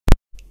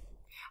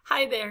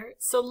Hi there.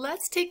 So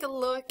let's take a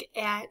look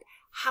at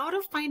how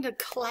to find a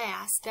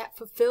class that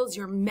fulfills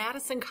your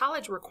Madison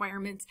College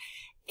requirements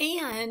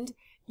and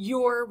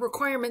your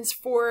requirements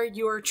for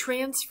your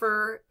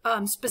transfer,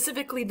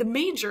 specifically the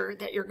major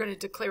that you're going to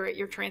declare at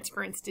your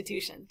transfer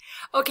institution.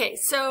 Okay,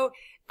 so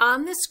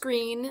on the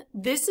screen,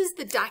 this is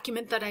the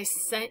document that I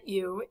sent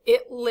you.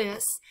 It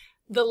lists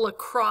the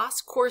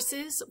lacrosse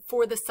courses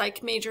for the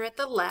psych major at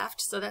the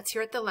left, so that's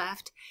here at the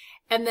left.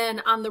 And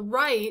then on the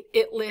right,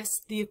 it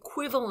lists the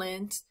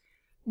equivalent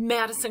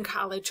Madison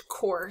College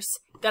course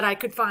that I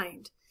could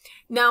find.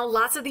 Now,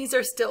 lots of these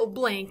are still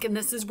blank, and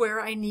this is where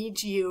I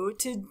need you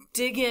to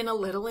dig in a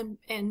little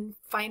and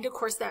find a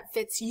course that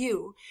fits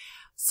you.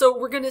 So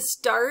we're going to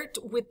start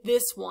with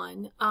this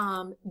one,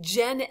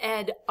 Gen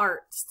Ed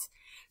Arts.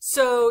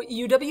 So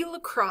UW-La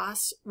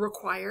Crosse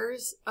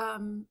requires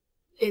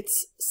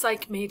its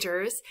psych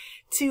majors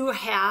to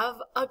have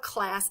a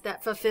class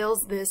that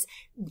fulfills this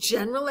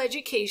general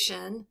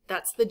education,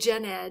 that's the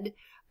Gen Ed,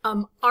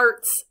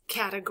 arts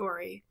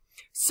category.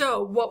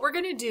 So what we're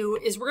going to do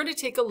is we're going to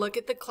take a look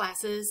at the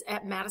classes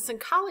at Madison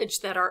College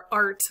that are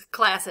art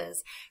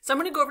classes. So I'm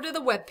going to go over to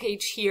the web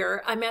page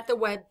here. I'm at the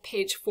web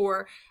page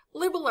for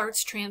Liberal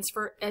Arts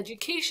Transfer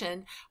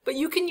Education, but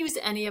you can use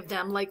any of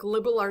them, like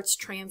Liberal Arts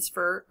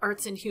Transfer,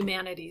 Arts and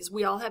Humanities.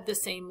 We all have the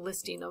same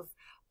listing of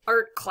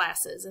art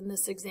classes in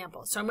this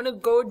example. So I'm going to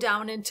go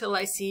down until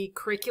I see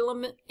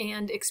curriculum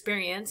and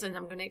experience, and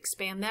I'm going to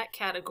expand that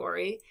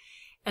category.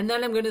 And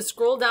then I'm going to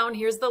scroll down.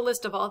 Here's the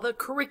list of all the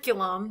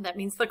curriculum. That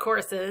means the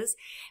courses.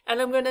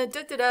 And I'm going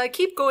to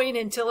keep going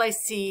until I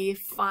see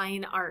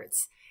fine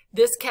arts.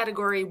 This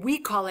category, we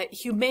call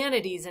it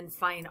humanities and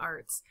fine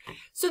arts.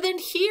 So then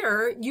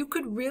here, you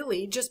could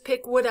really just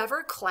pick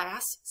whatever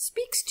class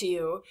speaks to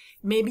you.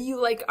 Maybe you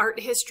like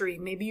art history.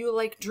 Maybe you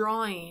like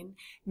drawing.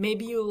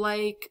 Maybe you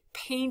like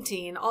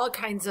painting, all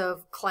kinds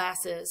of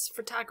classes,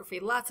 photography,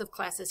 lots of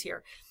classes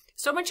here.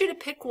 So I want you to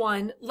pick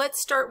one.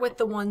 Let's start with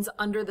the ones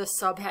under the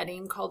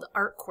subheading called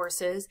art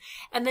courses.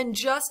 And then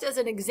just as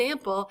an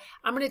example,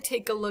 I'm going to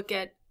take a look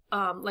at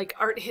like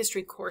art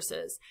history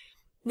courses.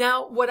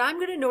 Now, what I'm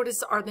going to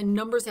notice are the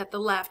numbers at the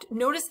left.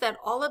 Notice that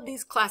all of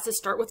these classes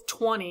start with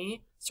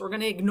 20. So we're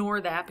going to ignore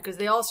that because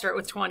they all start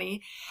with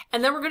 20.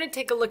 And then we're going to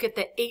take a look at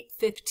the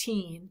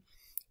 815.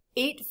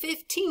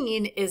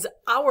 815 is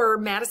our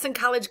Madison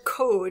College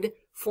code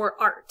for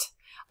art.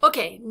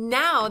 Okay,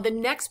 now the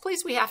next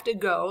place we have to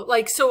go,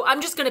 so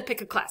I'm just going to pick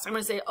a class. I'm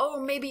going to say,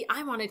 oh, maybe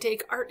I want to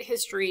take art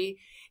history,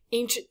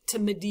 ancient to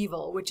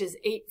medieval, which is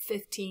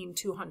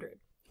 815-200.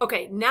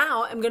 Okay,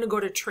 now I'm going to go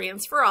to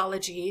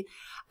transferology.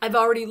 I've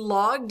already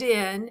logged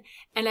in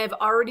and I've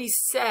already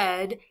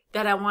said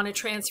that I want to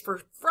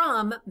transfer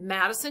from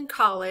Madison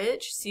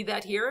College, see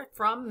that here,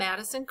 from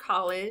Madison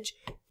College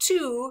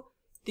to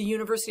the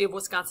University of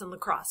Wisconsin-La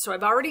Crosse. So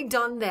I've already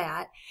done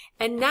that.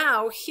 And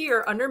now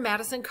here under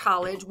Madison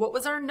College, what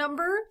was our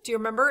number? Do you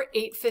remember?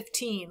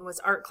 815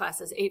 was art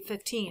classes,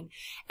 815.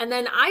 And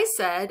then I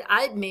said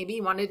I maybe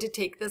wanted to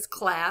take this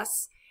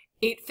class,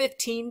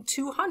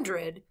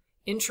 815-200,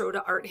 Intro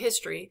to Art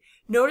History.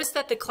 Notice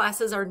that the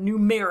classes are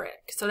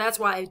numeric. So that's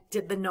why I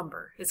did the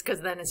number. It's because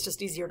then it's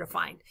just easier to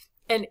find.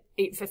 And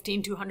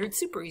 815-200,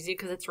 super easy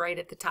because it's right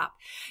at the top.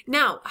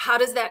 Now, how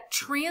does that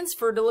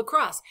transfer to La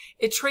Crosse?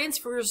 It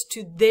transfers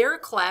to their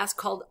class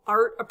called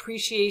Art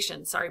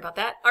Appreciation. Sorry about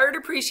that. Art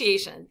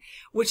Appreciation,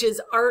 which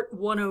is Art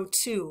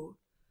 102.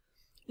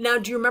 Now,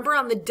 do you remember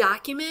on the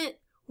document,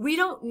 we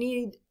don't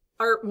need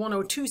Art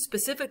 102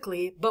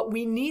 specifically, but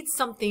we need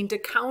something to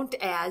count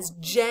as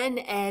Gen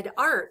Ed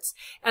Arts.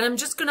 And I'm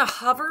just going to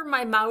hover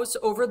my mouse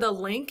over the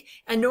link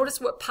and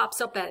notice what pops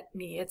up at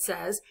me. It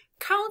says,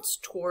 counts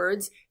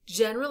towards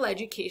general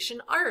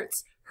education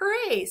arts.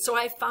 Hooray! So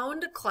I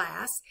found a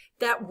class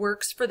that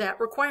works for that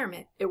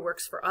requirement. It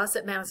works for us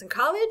at Madison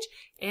College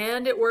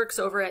and it works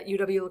over at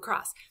UW-La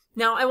Crosse.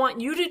 Now I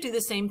want you to do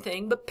the same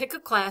thing, but pick a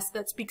class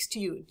that speaks to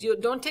you.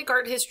 Don't take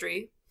art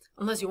history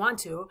unless you want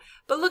to,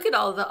 but look at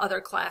all the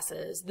other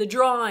classes, the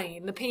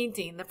drawing, the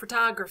painting, the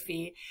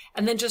photography,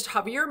 and then just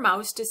hover your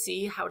mouse to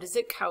see how does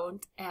it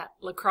count at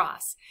La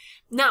Crosse.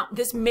 Now,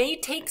 this may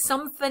take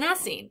some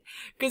finessing,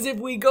 because if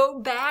we go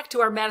back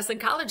to our Madison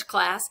College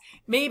class,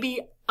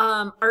 maybe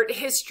art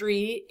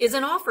history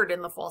isn't offered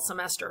in the fall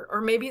semester,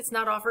 or maybe it's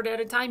not offered at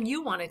a time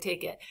you want to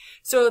take it.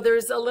 So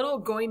there's a little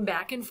going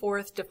back and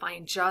forth to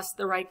find just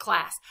the right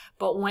class.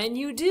 But when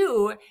you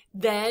do,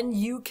 then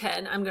you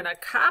can, I'm going to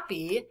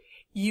copy,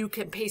 you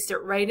can paste it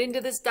right into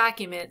this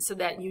document so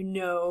that you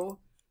know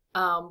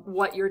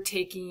what you're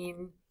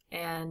taking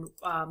and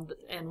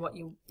what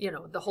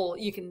the whole,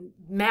 you can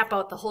map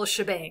out the whole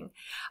shebang.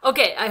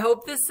 Okay, I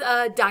hope this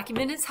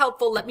document is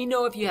helpful. Let me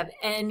know if you have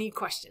any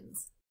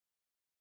questions.